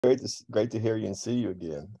Great to hear you and see you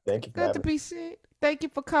again. Thank you for Good to having be seen. Thank you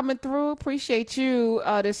for coming through. Appreciate you.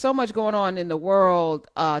 There's so much going on in the world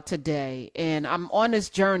today, and I'm on this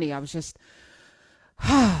journey. I was just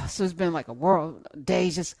so it's been like a world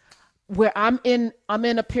days just where I'm in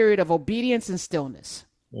a period of obedience and stillness,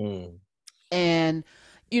 me. and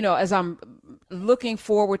as I'm looking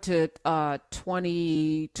forward to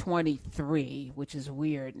 2023, which is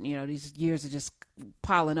weird. These years are just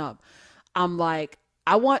piling up. I'm like,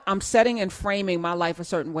 I'm setting and framing my life a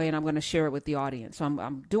certain way, and I'm going to share it with the audience. So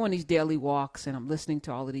I'm doing these daily walks, and I'm listening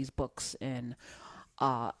to all of these books and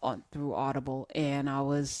on through Audible. And I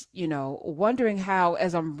was, wondering how,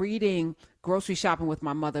 as I'm reading Grocery Shopping with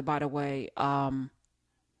My Mother, by the way,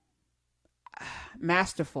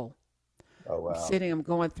 masterful. Oh wow. I'm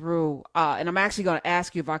going through, and I'm actually going to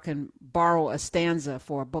ask you if I can borrow a stanza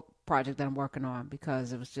for a book project that I'm working on,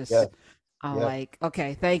 because it was Yeah, just, yeah. like,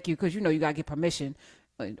 okay, thank you, because you got to get permission,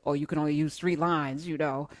 or you can only use 3 lines,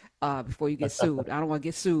 before you get sued. I don't want to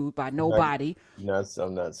get sued by I'm not, nobody.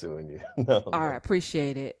 I'm not suing you. No, All right, no.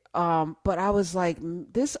 appreciate it. But I was like,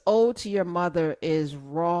 this ode to your mother is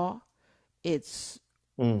raw, it's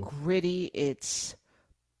Mm. gritty, it's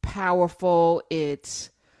powerful, it's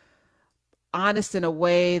honest in a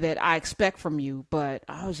way that I expect from you, but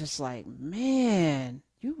I was just like, man,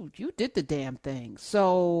 you did the damn thing.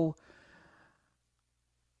 So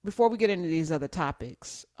before we get into these other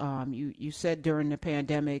topics, you said during the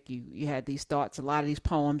pandemic you had these thoughts. A lot of these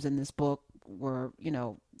poems in this book were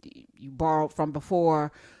you borrowed from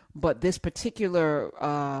before, but this particular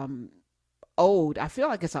ode, I feel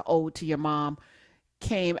like it's an ode to your mom,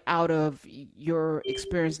 came out of your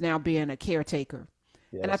experience now being a caretaker.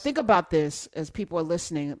 And I Yes. think about this as people are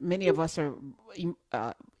listening. Many of us are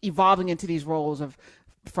uh, evolving into these roles of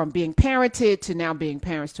from being parented to now being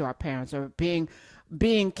parents to our parents, or being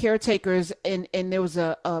caretakers. And there was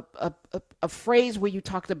a phrase where you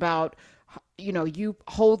talked about you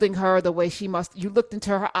holding her the way you looked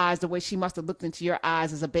into her eyes the way she must have looked into your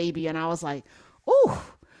eyes as a baby. And I was like, ooh,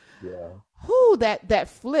 Yeah. ooh, that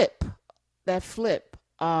flip,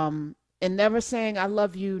 and never saying I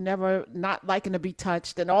love you, never not liking to be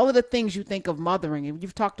touched, and all of the things you think of mothering. And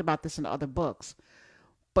you've talked about this in other books.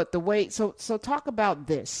 But the way, so talk about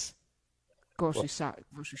this Well,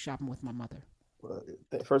 grocery shopping with my mother.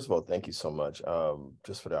 first of all, thank you so much,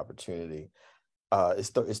 just for the opportunity.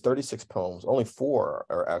 It's 36 poems. Only four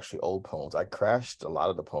are actually old poems. I crashed a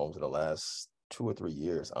lot of the poems in the last 2 or 3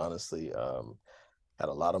 years, honestly. Had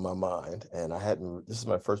a lot on my mind, and I hadn't. This is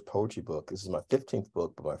my first poetry book. This is my 15th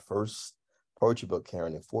book, but my first poetry book,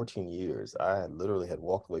 Karen, in 14 years. I had literally had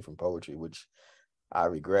walked away from poetry, which I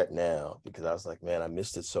regret now because I was like, man, I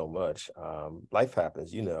missed it so much. Life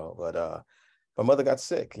happens, but my mother got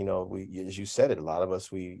sick. As you said it, a lot of us,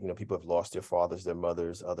 people have lost their fathers, their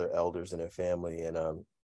mothers, other elders in their family, and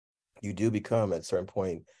you do become at a certain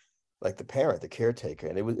point like the parent, the caretaker.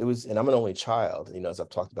 And and I'm an only child, as I've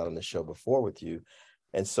talked about on the show before with you.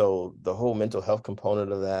 And so the whole mental health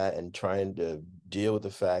component of that and trying to deal with the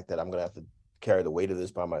fact that I'm going to have to carry the weight of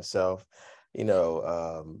this by myself.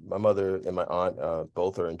 My mother and my aunt,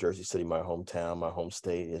 both are in Jersey City, my hometown, my home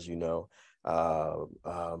state, as you know. But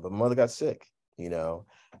my mother got sick, and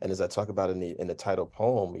as I talk about in the title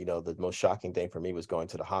poem, the most shocking thing for me was going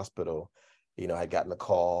to the hospital. I had gotten a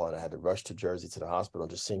call and I had to rush to Jersey to the hospital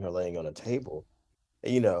and just seeing her laying on a table,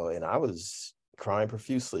 and I was crying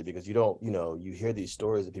profusely because you don't, you hear these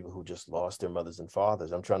stories of people who just lost their mothers and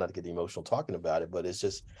fathers. I'm trying not to get emotional talking about it, but it's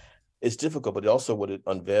difficult. But also what it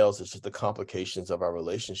unveils is just the complications of our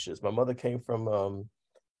relationships. My mother came from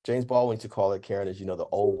James Baldwin to call it, Karen, is, the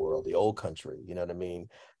old world, the old country. You know what I mean?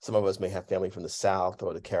 Some of us may have family from the South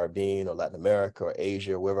or the Caribbean or Latin America or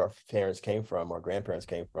Asia, wherever our parents came from, our grandparents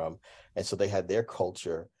came from. And so they had their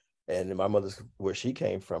culture. And in my mother's, where she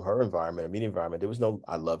came from, her environment, immediate environment, there was no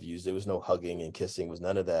I love yous. There was no hugging and kissing, was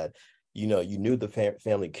none of that. You knew the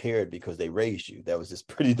family cared because they raised you. That was just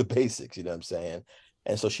pretty the basics, you know what I'm saying?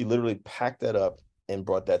 And so she literally packed that up and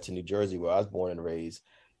brought that to New Jersey, where I was born and raised.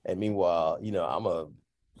 And meanwhile, I'm a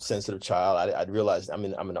sensitive child. I realized I'm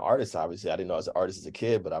an artist. Obviously, I didn't know I was an artist as a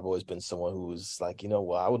kid, but I've always been someone who was like,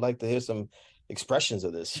 well, I would like to hear some expressions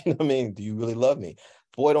of this. You know what I mean? Do you really love me?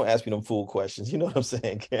 Boy, don't ask me them fool questions. You know what I'm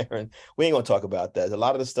saying, Karen? We ain't gonna talk about that. A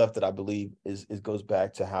lot of the stuff that I believe is goes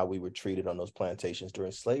back to how we were treated on those plantations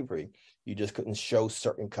during slavery. You just couldn't show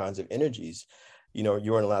certain kinds of energies. You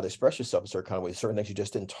weren't allowed to express yourself a certain kind of way, certain things you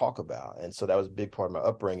just didn't talk about. And so that was a big part of my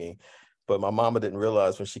upbringing. But my mama didn't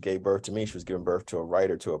realize when she gave birth to me, she was giving birth to a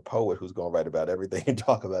writer, to a poet who's going to write about everything and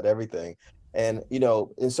talk about everything. And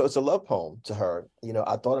so it's a love poem to her.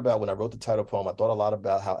 I thought about when I wrote the title poem, I thought a lot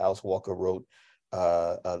about how Alice Walker wrote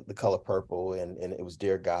The Color Purple, and it was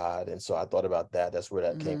Dear God, and so I thought about that. That's where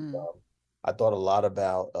that came Mm. from. I thought a lot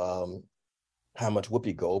about how much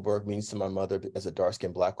Whoopi Goldberg means to my mother as a dark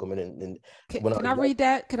skinned Black woman, and when I Can was I young, read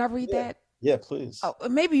that? Can I read yeah, that? yeah, please. Oh,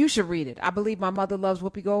 maybe you should read it. I believe my mother loves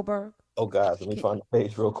Whoopi Goldberg. Oh God, let me Can, find the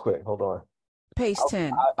page real quick. Hold on. page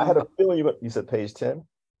 10. I had a feeling you said page 10.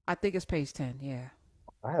 I think it's page 10. Yeah.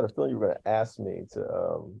 I had a feeling you were going to ask me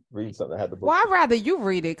to read something. I had the Well, book. I'd rather you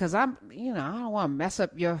read it because I don't want to mess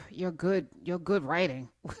up your good writing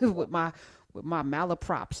with my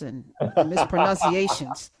malaprops and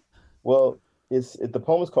mispronunciations. Well, the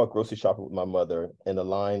poem is called "Grocery Shopping with My Mother," and the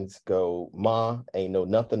lines go, "Ma ain't know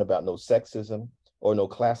nothing about no sexism or no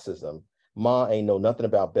classism. Ma ain't know nothing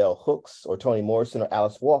about Bell Hooks or Toni Morrison or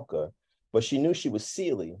Alice Walker, but she knew she was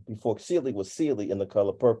Celie before Celie was Celie in The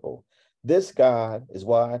Color Purple. This, God, is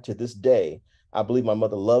why to this day I believe my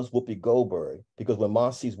mother loves Whoopi Goldberg, because when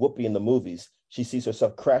Ma sees Whoopi in the movies, she sees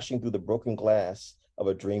herself crashing through the broken glass of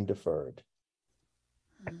a dream deferred."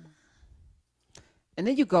 And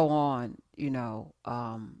then you go on,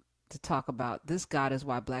 to talk about this God is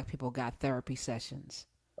why Black people got therapy sessions.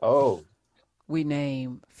 Oh, We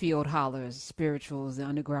name field hollers, spirituals, the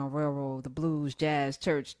Underground Railroad, the blues, jazz,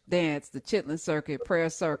 church, dance, the chitlin circuit, prayer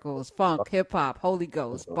circles, funk, hip hop, Holy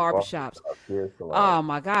Ghost, barbershops. here's the line. Oh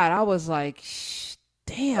my God. I was like,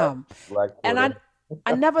 damn. Black And Twitter.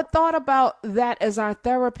 I never thought about that as our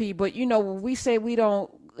therapy, but when we say we don't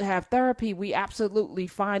have therapy, we absolutely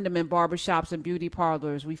find them in barbershops and beauty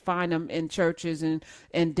parlors. We find them in churches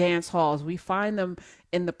and dance halls. We find them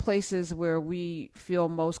in the places where we feel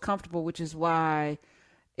most comfortable, which is why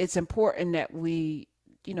it's important that we,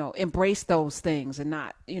 embrace those things and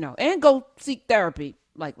not, and go seek therapy,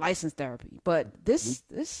 like licensed therapy. But We this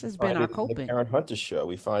has been find our it in the coping. Karen Hunter show.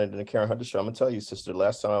 We find it in the Karen Hunter show. I'm gonna tell you, sister,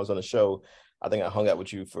 last time I was on the show, I think I hung out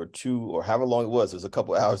with you for 2 or however long it was. It was a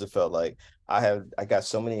couple of hours. It felt like I got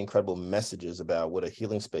so many incredible messages about what a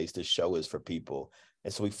healing space this show is for people.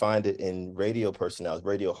 And so we find it in radio personalities,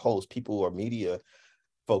 radio hosts, people who are media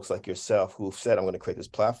folks like yourself who've said, I'm going to create this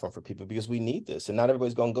platform for people because we need this. And not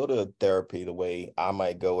everybody's going to go to therapy the way I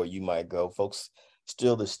might go or you might go. Folks,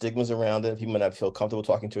 still the stigmas around it. People might not feel comfortable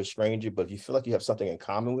talking to a stranger, but if you feel like you have something in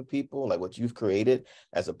common with people, like what you've created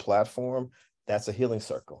as a platform, that's a healing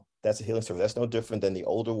circle. That's a healing circle. That's no different than the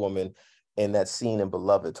older woman in that scene in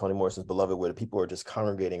Beloved, Toni Morrison's Beloved, where the people are just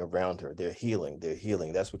congregating around her. They're healing. They're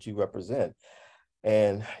healing. That's what you represent.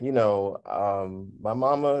 And my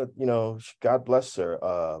mama, God bless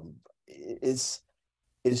her. It's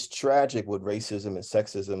it's tragic what racism and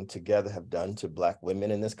sexism together have done to Black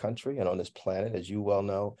women in this country and on this planet, as you well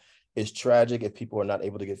know. It's tragic if people are not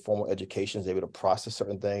able to get formal educations, able to process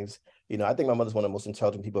certain things. I think my mother's one of the most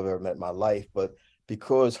intelligent people I've ever met in my life, but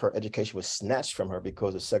because her education was snatched from her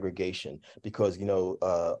because of segregation, because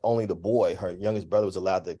only the boy, her youngest brother, was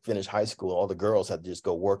allowed to finish high school, and all the girls had to just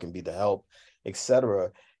go work and be the help,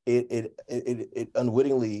 etc. It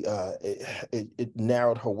unwittingly it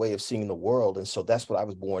narrowed her way of seeing the world, and so that's what I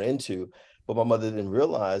was born into. But my mother didn't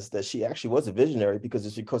realize that she actually was a visionary, because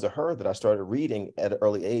it's because of her that I started reading at an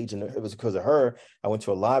early age, and it was because of her I went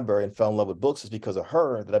to a library and fell in love with books. It's because of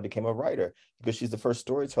her that I became a writer, because she's the first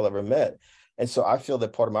storyteller I ever met. And so I feel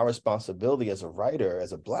that part of my responsibility as a writer,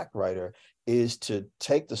 as a Black writer, is to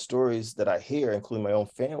take the stories that I hear, including my own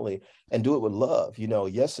family, and do it with love.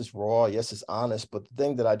 Yes, it's raw, yes, it's honest, but the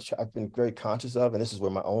thing that I've been very conscious of, and this is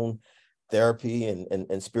where my own therapy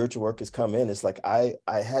and spiritual work has come in, is like I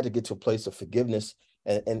had to get to a place of forgiveness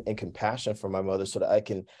and compassion for my mother, so that I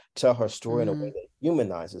can tell her story in a way Mm, that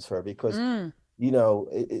humanizes her, because mm,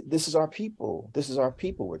 this is our people. This is our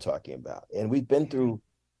people we're talking about, and we've been through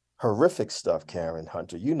horrific stuff. Karen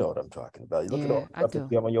Hunter, you know what I'm talking about. You look at all yeah, the I stuff that do.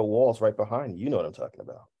 you have on your walls right behind you. You know what I'm talking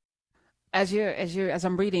about. As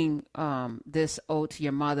I'm reading this ode to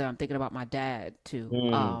your mother, I'm thinking about my dad too,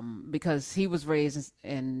 Mm, because he was raised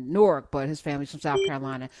in Newark, but his family's from South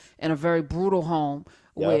Carolina, in a very brutal home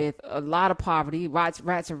yep, with a lot of poverty, rats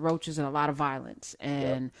and roaches, and a lot of violence.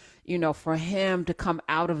 yep. And for him to come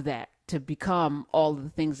out of that, to become all of the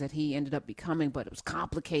things that he ended up becoming, but it was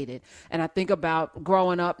complicated. And I think about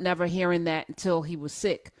growing up, never hearing that until he was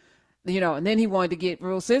sick, and then he wanted to get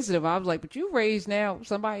real sensitive. I was like, but you raised now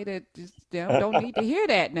somebody that just don't need to hear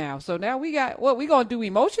that now. So now we got what we gonna do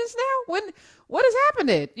emotions now? What is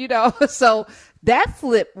happening? So that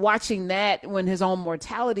flip, watching that when his own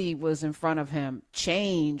mortality was in front of him,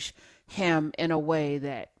 change him in a way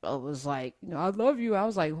that was like, I love you. I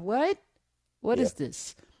was like, what? What Yeah. is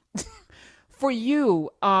this? For you,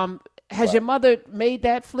 has Right. your mother made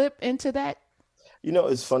that flip into that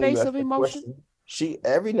It's funny you space ask of that emotion? question. She,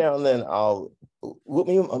 every now and then, I'll, with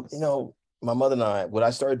me, my mother and I, what I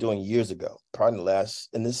started doing years ago, probably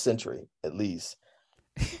in this century at least.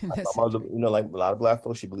 This My mother, century. like a lot of Black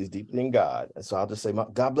folks, she believes deeply in God. And so I'll just say,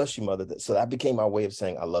 God bless you, mother. So that became my way of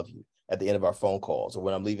saying, I love you at the end of our phone calls or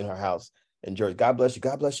when I'm leaving her house in Jersey. God bless you.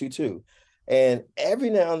 God bless you too. And every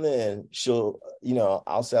now and then she'll,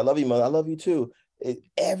 I'll say, I love you, mother. I love you too.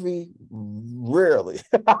 Rarely.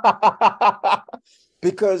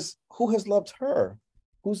 Because who has loved her?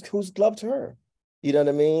 Who's loved her? You know what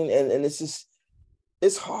I mean? And it's just,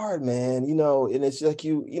 it's hard, man, and it's like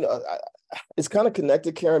it's kind of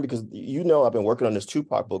connected, Karen, because I've been working on this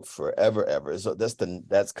Tupac book forever, ever. So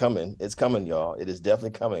that's coming. It's coming, y'all. It is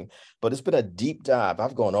definitely coming. But it's been a deep dive.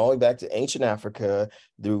 I've gone all the way back to ancient Africa,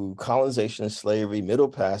 through colonization and slavery, Middle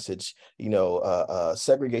Passage,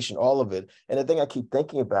 segregation, all of it. And the thing I keep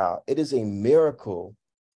thinking about, it is a miracle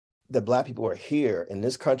that Black people are here in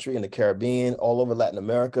this country, in the Caribbean, all over Latin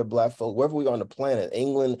America, Black folk, wherever we are on the planet,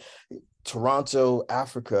 England, Toronto,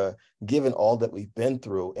 Africa, given all that we've been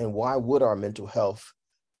through. And why would our mental health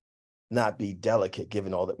not be delicate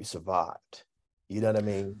given all that we survived? You know what I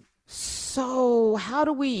mean? So how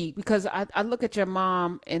do we, because I look at your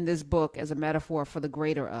mom in this book as a metaphor for the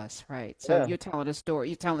greater us, right? So Yeah. you're telling a story,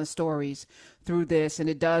 you're telling stories through this, and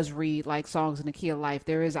it does read like songs in the key of life.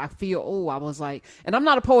 There is, I feel, oh, I was like, and I'm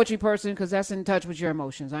not a poetry person because that's in touch with your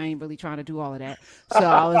emotions. I ain't really trying to do all of that. So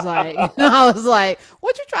I was like, I was like,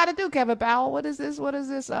 what you trying to do, Kevin Powell? What is this? What is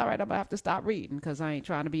this? All right, I'm gonna have to stop reading because I ain't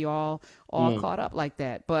trying to be all Mm. caught up like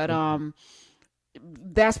that. But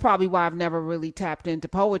that's probably why I've never really tapped into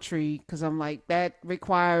poetry because I'm like that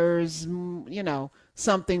requires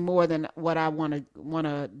something more than what I want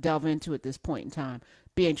to delve into at this point in time.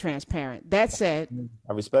 Being transparent. That said,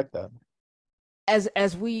 I respect that.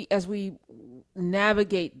 as we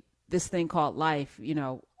navigate this thing called life,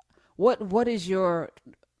 what is your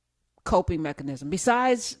coping mechanism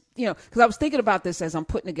besides because I was thinking about this as I'm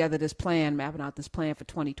putting together this plan, mapping out this plan for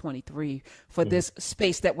 2023 for Mhm. this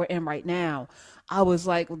space that we're in right now. I was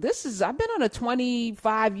like, well, I've been on a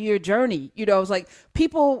 25-year journey. It was like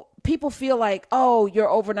people feel like, oh, your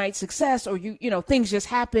overnight success or things just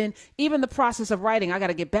happen. Even the process of writing, I got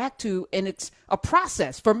to get back to, and it's a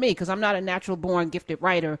process for me because I'm not a natural born gifted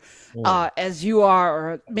writer, Mm. as you are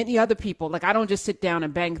or many other people. Like I don't just sit down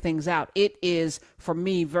and bang things out. It is for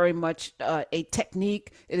me very much a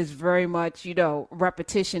technique. It is very much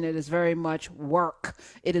repetition. It is very much work.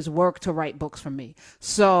 It is work to write books for me.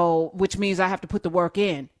 So which means I have to put the work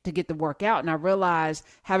in to get the work out. And I realized,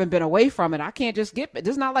 having been away from it, I can't just this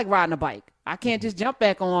is not like riding a bike. I can't just jump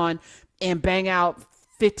back on and bang out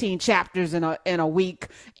 15 chapters in a week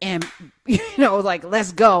and like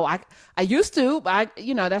let's go. I used to,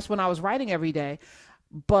 that's when I was writing every day.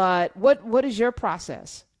 But what is your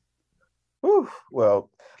process? Whew. Well,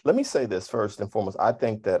 let me say this first and foremost. I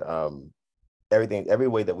think that every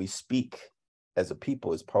way that we speak as a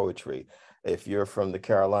people is poetry. If you're from the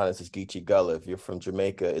Carolinas, it's Geechee Gullah. If you're from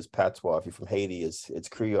Jamaica, it's Patois. If you're from Haiti, it's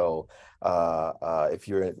Creole. If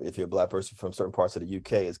you're a Black person from certain parts of the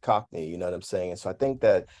UK, it's Cockney. You know what I'm saying? And so I think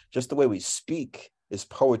that just the way we speak is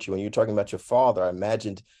poetry. When you're talking about your father, I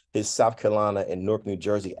imagined his South Carolina and Newark, New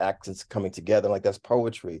Jersey accents coming together. Like that's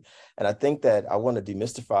poetry. And I think that I want to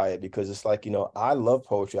demystify it because it's like, I love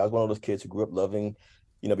poetry. I was one of those kids who grew up loving,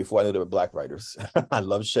 before I knew there were Black writers. I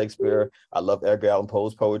love Shakespeare. I love Edgar Allan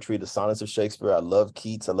Poe's poetry, the sonnets of Shakespeare. I love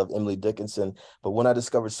Keats. I love Emily Dickinson. But when I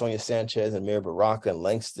discovered Sonia Sanchez and Mary Baraka and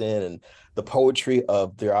Langston and the poetry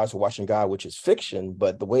of Their Eyes Were Watching God, which is fiction,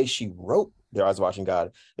 but the way she wrote Their Eyes Were Watching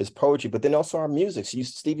God is poetry. But then also our music. So you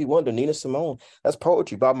Stevie Wonder, Nina Simone, that's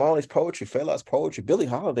poetry. Bob Marley's poetry. Fela's poetry. Billie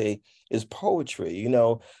Holiday is poetry.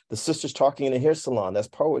 The sisters talking in a hair salon, that's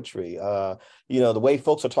poetry. The way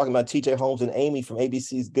folks are talking about TJ Holmes and Amy from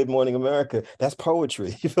ABC's Good Morning America, that's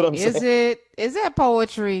poetry. You feel what I'm saying? Is that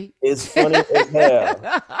poetry? It's funny as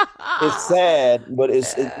hell. It's sad, but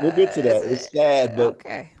we'll get to that. It's sad, but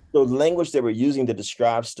Okay. the language that we're using to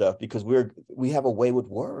describe stuff, because we have a way with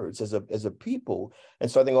words as a people.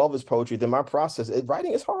 And so I think all of this poetry, then my process,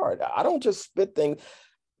 writing is hard. I don't just spit things.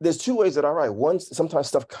 There's two ways that I write. One, sometimes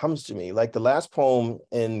stuff comes to me. Like the last poem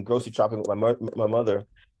in Grocery Shopping with my mother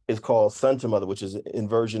is called Son to Mother, which is in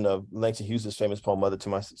version of Langston Hughes' famous poem, Mother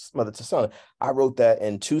to Son. I wrote that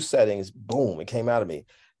in two settings. Boom, it came out of me.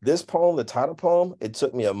 This poem, the title poem, it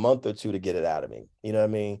took me a month or two to get it out of me. You know what I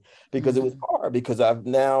mean? Because it was Mm-hmm. hard because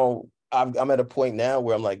I'm at a point now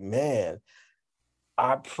where I'm like, man,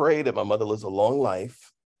 I pray that my mother lives a long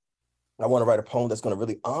life. I want to write a poem that's going to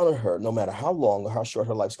really honor her, no matter how long or how short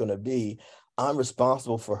her life's going to be. I'm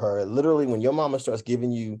responsible for her. Literally, when your mama starts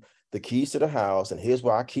giving you the keys to the house, and here's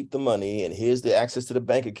where I keep the money, and here's the access to the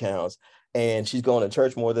bank accounts, and she's going to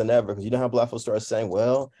church more than ever. Because you know how Black folks start saying,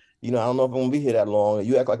 well, I don't know if I'm gonna be here that long.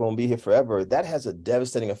 You act like I'm gonna be here forever. That has a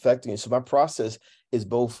devastating effect on you. So my process is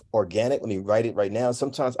both organic when you write it right now.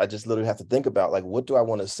 Sometimes I just literally have to think about, like, what do I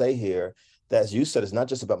want to say here? That, as you said, it's not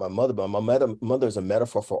just about my mother, but my mother is a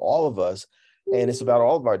metaphor for all of us. And it's about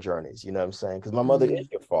all of our journeys, you know what I'm saying? Because my mother is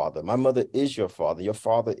your father. My mother is your father. Your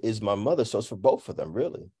father is my mother. So it's for both of them,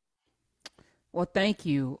 really. Well, thank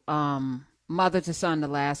you. Mother to son, the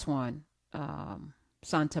last one.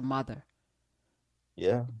 Son to mother.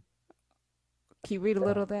 Yeah. Can you read a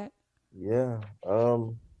little of that? Yeah.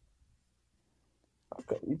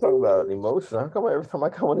 You talk about emotion. How come every time I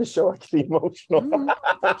come on this show, I get emotional?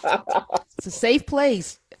 It's a safe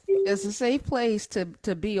place. It's a safe place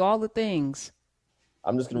to be all the things.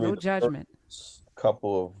 I'm just gonna No read the judgment. first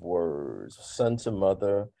couple of words. Son to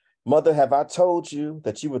mother. Mother, have I told you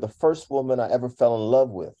that you were the first woman I ever fell in love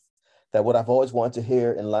with? That what I've always wanted to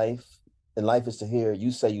hear in life is to hear you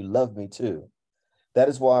say you love me too. That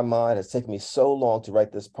is why mine has taken me so long to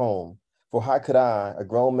write this poem. For how could I, a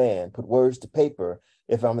grown man, put words to paper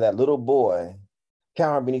if I'm that little boy,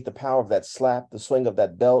 cowering beneath the power of that slap, the swing of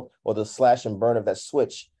that belt, or the slash and burn of that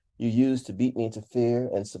switch you used to beat me into fear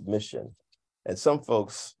and submission? And some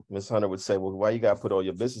folks, Ms. Hunter, would say, well, why you got to put all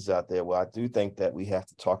your business out there? Well, I do think that we have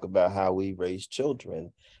to talk about how we raise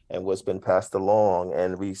children and what's been passed along.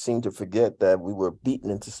 And we seem to forget that we were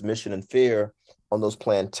beaten into submission and fear on those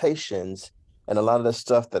plantations. And a lot of the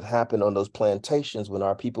stuff that happened on those plantations when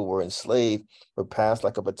our people were enslaved were passed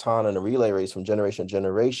like a baton in a relay race from generation to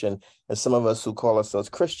generation. And some of us who call ourselves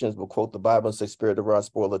Christians will quote the Bible and say, Spirit of God,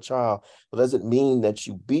 spoil the child. But does it mean that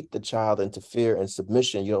you beat the child into fear and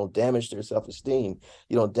submission? You don't damage their self-esteem.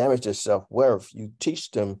 You don't damage their self-worth. You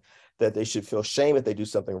teach them that they should feel shame if they do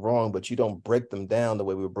something wrong, but you don't break them down the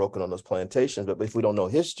way we were broken on those plantations. But if we don't know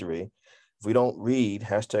history, if we don't read,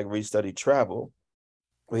 #read, study, travel,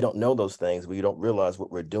 we don't know those things. We don't realize what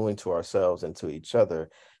we're doing to ourselves and to each other.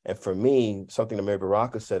 And for me, something that Mary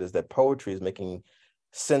Baraka said is that poetry is making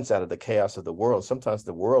sense out of the chaos of the world. Sometimes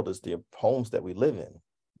the world is the homes that we live in.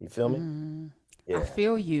 You feel me? I Yeah.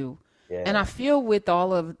 feel you. And Yeah. I feel with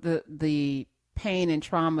all of the pain and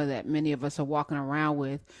trauma that many of us are walking around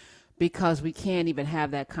with because we can't even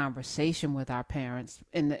have that conversation with our parents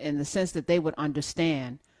in the sense that they would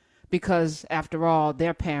understand because after all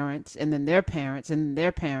their parents and then their parents and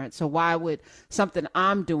their parents, so why would something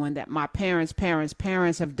I'm doing that my parents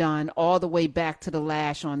have done all the way back to the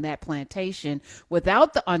lash on that plantation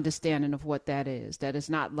without the understanding of what that is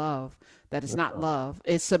not love, that is not love,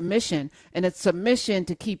 it's submission, and it's submission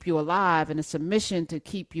to keep you alive, and it's submission to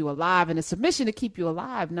keep you alive, and it's submission to keep you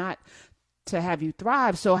alive, not to have you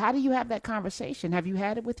thrive. So how do you have that conversation? Have you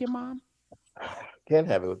had it with your mom? Can't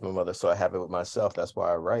have it with my mother, so I have it with myself. That's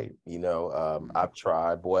why I write. I've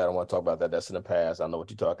tried. Boy, I don't want to talk about that. That's in the past. I know what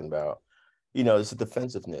you're talking about. It's a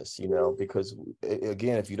defensiveness. Because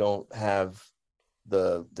again, if you don't have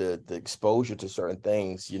the exposure to certain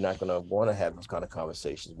things, you're not going to want to have those kind of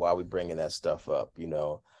conversations. Why are we bringing that stuff up? And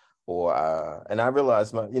I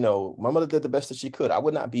realized my mother did the best that she could. I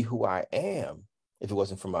would not be who I am if it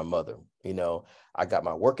wasn't for my mother. I got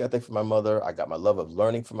my work ethic from my mother. I got my love of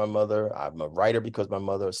learning from my mother. I'm a writer because of my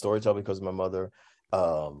mother, a storyteller because of my mother.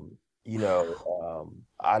 I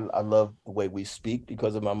love the way we speak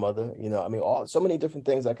because of my mother. So many different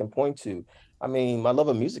things I can point to. I mean, my love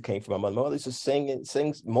of music came from my mother. My mother used to sing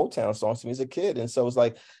Motown songs to me as a kid. And so it's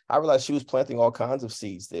like, I realized she was planting all kinds of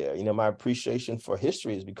seeds there. My appreciation for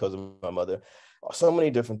history is because of my mother. So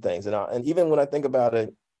many different things. And even when I think about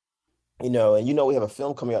it, we have a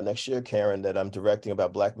film coming out next year, Karen, that I'm directing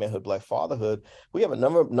about Black manhood, Black fatherhood. We have a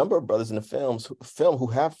number of brothers in the film who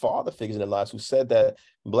have father figures in their lives who said that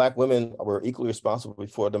Black women were equally responsible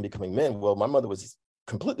before them becoming men. Well, my mother was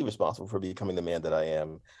completely responsible for becoming the man that I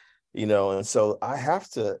am. And so I have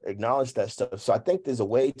to acknowledge that stuff. So I think there's a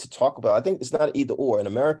way to talk about. I think it's not an either or. In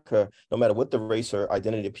America, no matter what the race or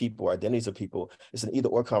identity of people or identities of people, it's an either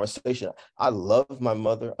or conversation. I love my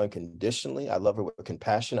mother unconditionally. I love her with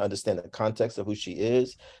compassion. I understand the context of who she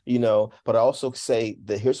is, but I also say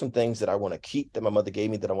that here's some things that I want to keep that my mother gave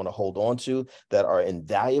me that I want to hold on to that are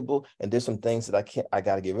invaluable. And there's some things that I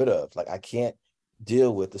got to get rid of. Like I can't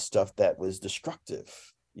deal with the stuff that was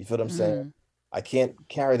destructive. You feel what I'm saying? I can't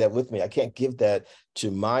carry that with me. I can't give that to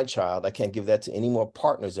my child. I can't give that to any more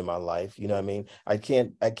partners in my life. You know what I mean? I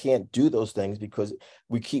can't do those things because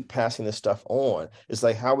we keep passing this stuff on. It's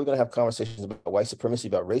like, how are we going to have conversations about white supremacy,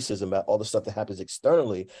 about racism, about all the stuff that happens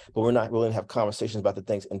externally, but we're not willing to have conversations about the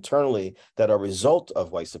things internally that are a result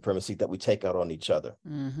of white supremacy that we take out on each other.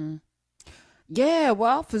 Yeah,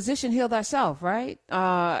 well, physician heal thyself, right?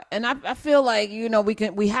 And I feel like,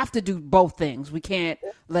 we have to do both things. We can't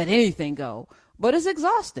let anything go, but it's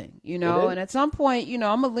exhausting, It is. and at some point, I'm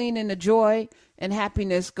gonna lean into joy and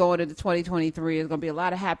happiness going into 2023. There's gonna be a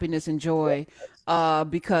lot of happiness and joy,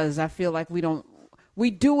 because I feel like we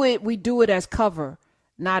do it as cover,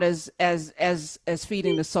 not as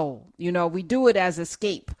feeding the soul. We do it as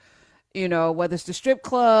escape, whether it's the strip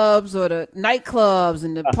clubs or the nightclubs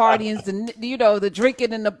and the partying, the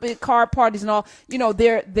drinking and the big car parties and all,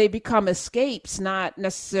 they become escapes, not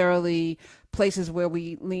necessarily places where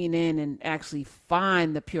we lean in and actually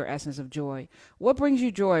find the pure essence of joy. What brings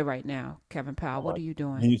you joy right now, Kevin Powell? What are you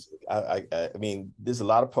doing? Music. I mean, there's a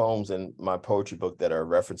lot of poems in my poetry book that are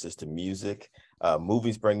references to music.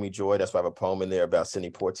 Movies bring me joy. That's why I have a poem in there about Sidney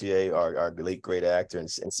Poitier, our late great actor,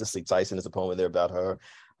 and Cicely Tyson is a poem in there about her.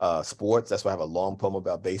 Sports. That's why I have a long poem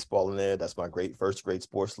about baseball in there. That's my first great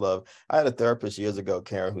sports love. I had a therapist years ago,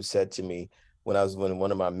 Karen, who said to me when I was in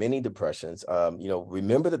one of my many depressions,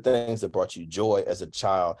 remember the things that brought you joy as a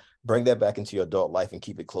child, bring that back into your adult life and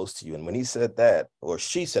keep it close to you. And when he said that, or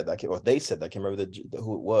she said that, or they said that, I can't remember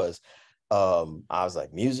who it was. I was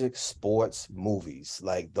like, music, sports, movies,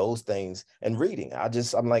 like those things, and reading.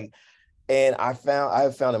 I'm like, and I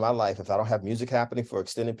have found in my life, if I don't have music happening for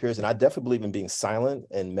extended periods, and I definitely believe in being silent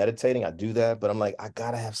and meditating, I do that. But I'm like, I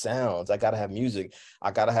gotta have sounds, I gotta have music,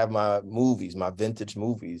 I gotta have my movies, my vintage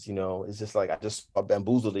movies. It's just like I just saw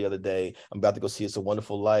Bamboozle the other day. I'm about to go see It's a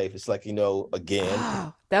Wonderful Life. It's like, again,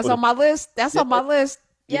 Oh, that's for on my list. That's the, on my list.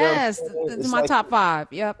 what I'm Yes, saying? it's It's my like, top five.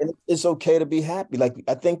 Yep. and it's okay to be happy. Like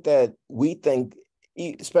I think that we think,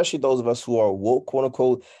 especially those of us who are woke, quote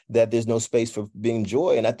unquote, that there's no space for being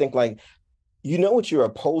joy. And I think like what you're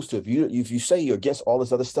opposed to. If you say you're against all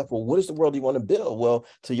this other stuff, well, what is the world you want to build? Well,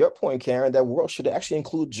 to your point, Karen, that world should actually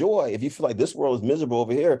include joy. If you feel like this world is miserable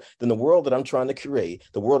over here, then the world that I'm trying to create,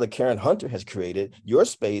 the world that Karen Hunter has created, your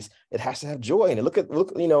space, it has to have joy. And look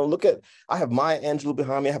at. I have Maya Angelou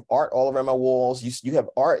behind me. I have art all around my walls. You have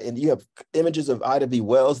art, and you have images of Ida B.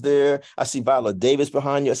 Wells there. I see Viola Davis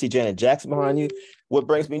behind you. I see Janet Jackson behind you. What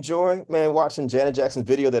brings me joy, man, watching Janet Jackson's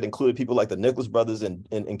video that included people like the Nicholas brothers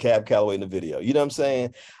and Cab Calloway in the video. You know what I'm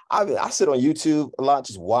saying? I sit on YouTube a lot,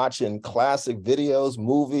 just watching classic videos,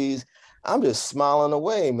 movies. I'm just smiling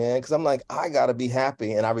away, man, because I'm like, I gotta be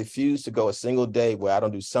happy, and I refuse to go a single day where I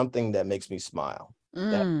don't do something that makes me smile.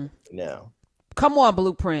 That now. Come on,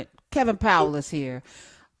 Blueprint. Kevin Powell is here.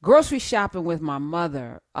 Grocery Shopping with My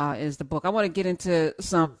Mother is the book. I want to get into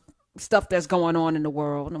some stuff that's going on in the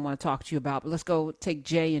world and I want to talk to you about. But let's go take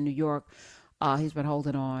Jay in New York. He's been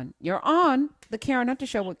holding on. You're on the Karen Hunter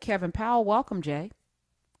Show with Kevin Powell. Welcome, Jay.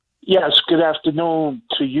 Yes, good afternoon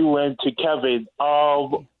to you and to Kevin.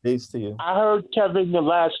 Peace to you. I heard Kevin the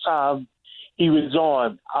last time he was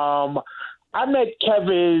on. I met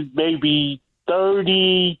Kevin maybe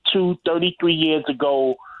 32, 33 years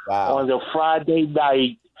ago on a Friday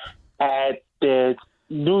night at the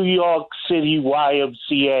New York City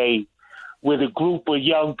YMCA with a group of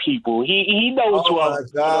young people. He knows Oh what my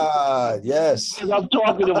God, yes. I'm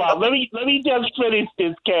talking about. Let me just finish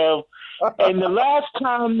this, Kev. And the last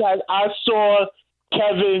time that I saw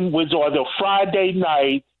Kevin was on a Friday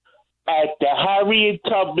night at the Harriet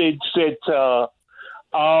Tubman Center.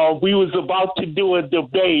 We was about to do a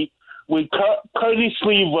debate with Curtis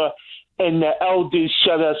Lever and the elders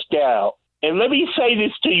shut us down. And let me say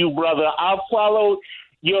this to you, brother. I've followed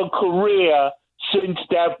your career since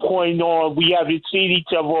that point on. We haven't seen each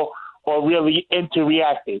other or really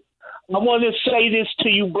interacted. I want to say this to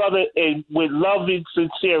you, brother, and with love and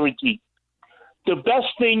sincerity. The best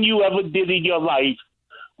thing you ever did in your life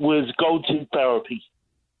was go to therapy.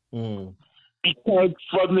 Because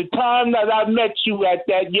from the time that I met you at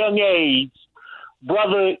that young age,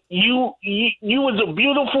 brother, you was a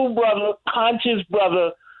beautiful brother, conscious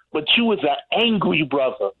brother, but you was an angry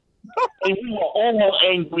brother. And we were all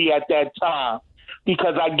angry at that time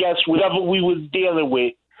because I guess whatever we was dealing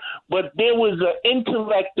with. But there was an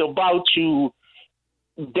intellect about you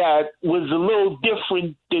that was a little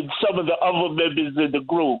different than some of the other members of the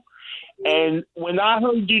group. And when I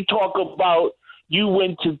heard you talk about you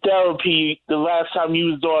went to therapy the last time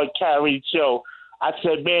you was on Karen's show, I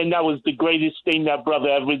said, man, that was the greatest thing that brother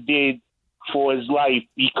ever did for his life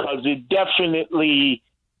because it definitely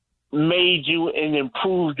made you and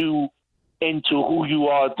improved you into who you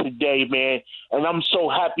are today, man. And I'm so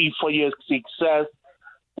happy for your success.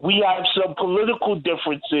 We have some political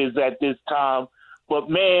differences at this time, but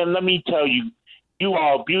man, let me tell you, you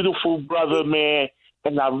are a beautiful brother, man,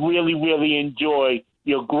 and I really, really enjoy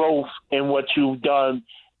your growth and what you've done.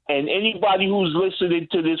 And anybody who's listening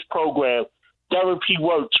to this program, therapy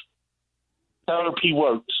works. Therapy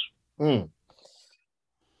works. Mm.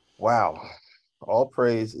 Wow. All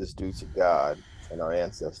praise is due to God and our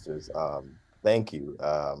ancestors. Thank you.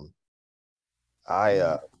 I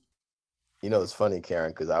Yeah. it's funny,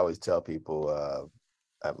 Karen, because I always tell people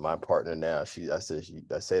my partner now, I say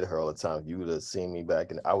to her all the time, you would have seen me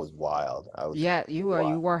back and I was wild. I was Yeah, wild.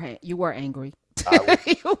 you were angry. I was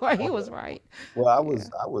He was right. well, Yeah.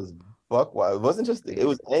 I was buck wild. It wasn't just it Yeah.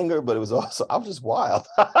 was anger, but it was also I was just wild.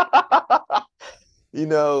 you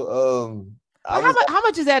know, I Well, was how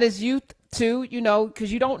much of that is youth too? You know,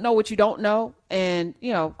 because you don't know what you don't know, and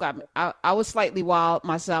you know, I was slightly wild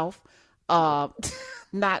myself. Uh,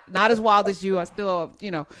 not as wild as you. I still,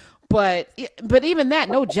 you know, but even that,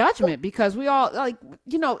 no judgment, because we all like,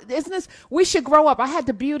 you know, isn't this? We should grow up. I had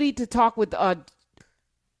the beauty to talk with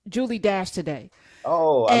Julie Dash today,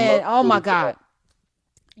 oh, I love and oh my God,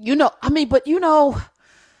 you know, I mean, but you know,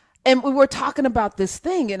 and we were talking about this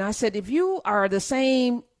thing, and I said, if you are the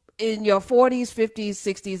same in your 40s, 50s,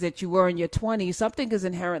 60s that you were in your 20s, something is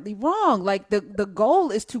inherently wrong. Like the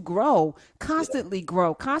goal is to grow, constantly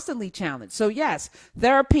challenge. So yes,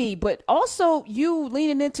 therapy, but also you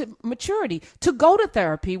leaning into maturity. To go to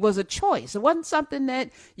therapy was a choice. It wasn't something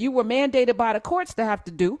that you were mandated by the courts to have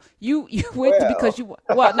to do. You went to well. because you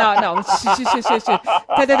well no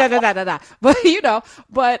da, da, da, da, da, da, da.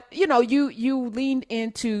 But you leaned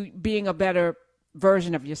into being a better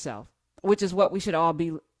version of yourself, which is what we should all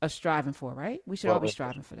be striving for, right? We should all be Well,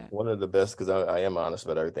 striving for that. one of the best, because I am honest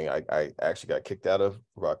about everything. I actually got kicked out of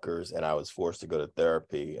Rutgers and I was forced to go to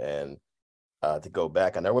therapy and to go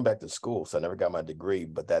back. I never went back to school, so I never got my degree,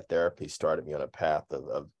 but that therapy started me on a path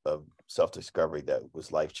of self-discovery that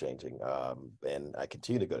was life-changing. And I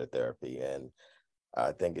continue to go to therapy, and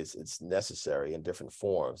I think it's necessary in different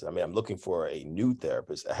forms. I mean, I'm looking for a new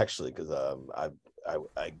therapist actually, because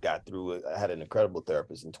I got through it. I had an incredible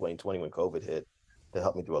therapist in 2020 when COVID hit that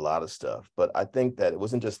helped me through a lot of stuff. But I think that it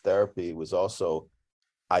wasn't just therapy, it was also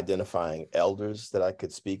identifying elders that I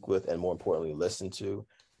could speak with and more importantly, listen to,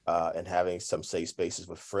 and having some safe spaces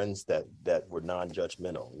with friends that were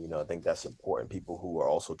non-judgmental. You know, I think that's important. People who are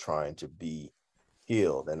also trying to be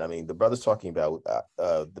healed. And I mean, the brother's talking about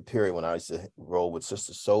the period when I used to roll with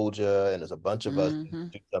Sister Soldier, and there's a bunch of us Mm-hmm.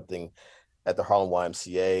 do something at the Harlem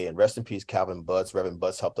YMCA. And rest in peace, Calvin Butts. Reverend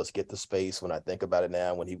Butts helped us get the space. When I think about it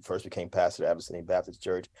now, when he first became pastor at Abyssinian Baptist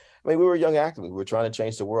Church, I mean, we were young activists. We were trying to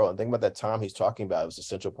change the world. And think about that time he's talking about. It was the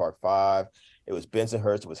Central Park Five. It was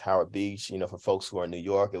Bensonhurst. It was Howard Beach. You know, for folks who are in New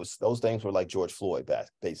York, it was those things were like George Floyd,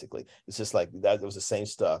 basically. It's just like that. It was the same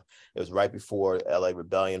stuff. It was right before LA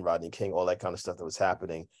Rebellion, Rodney King, all that kind of stuff that was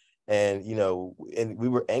happening. And and we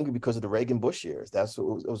were angry because of the Reagan Bush years. That's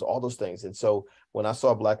what it was all those things. And so when I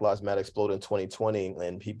saw Black Lives Matter explode in 2020,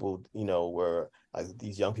 and people, were like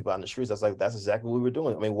these young people out in the streets, I was like, that's exactly what we were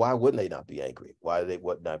doing. I mean, why wouldn't they not be angry? Why they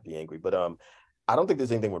would not be angry? But I don't think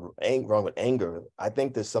there's anything wrong with anger. I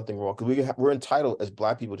think there's something wrong because we're entitled as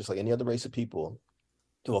Black people, just like any other race of people,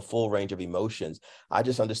 to a full range of emotions. I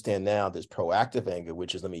just understand now there's proactive anger,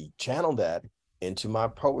 which is let me channel that into my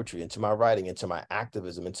poetry, into my writing, into my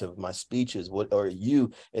activism, into my speeches,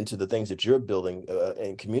 into the things that you're building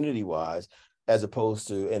and community wise, as opposed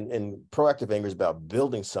to, and proactive anger is about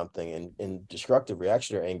building something, and destructive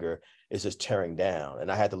reactionary anger is just tearing down.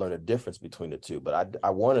 And I had to learn the difference between the two. But I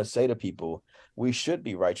want to say to people, we should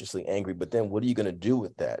be righteously angry, but then what are you going to do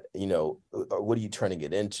with that? Or what are you turning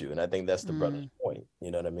it into? And I think that's the brother's point. You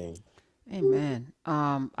know what I mean? Amen.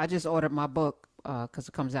 I just ordered my book because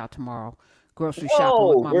it comes out tomorrow. Grocery shopping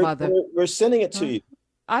with Oh, my mother. we're sending it to Huh? you.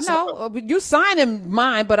 I So, know you signing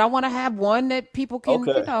mine, but I want to have one that people can,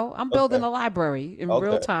 okay, I'm building okay, a library in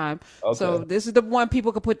real okay, time. okay. So this is the one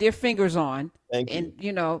people can put their fingers on. Thank And,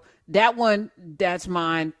 you. that one, that's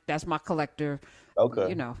mine. That's my collector,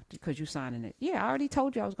 Okay. because you signing it. Yeah, I already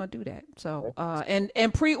told you I was going to do that. So,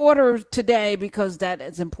 and pre-order today because that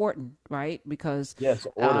is important, right? Because Yes,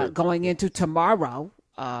 order. going into tomorrow,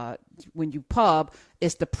 when you pub,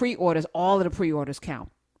 it's the pre-orders. All of the pre-orders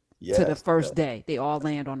count to the Yes, first yes. day. They all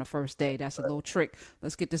land on the first day. That's a little trick.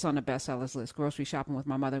 Let's get this on the bestsellers list. Grocery shopping with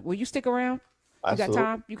my mother. Will you stick around? You got Absolutely.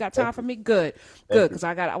 time? You got Thank time for you. me? Good, Thank good. you. Because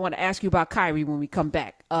I want to ask you about Kyrie when we come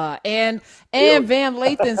back. And Really? Van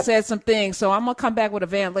Lathan said some things, so I'm gonna come back with a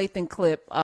Van Lathan clip.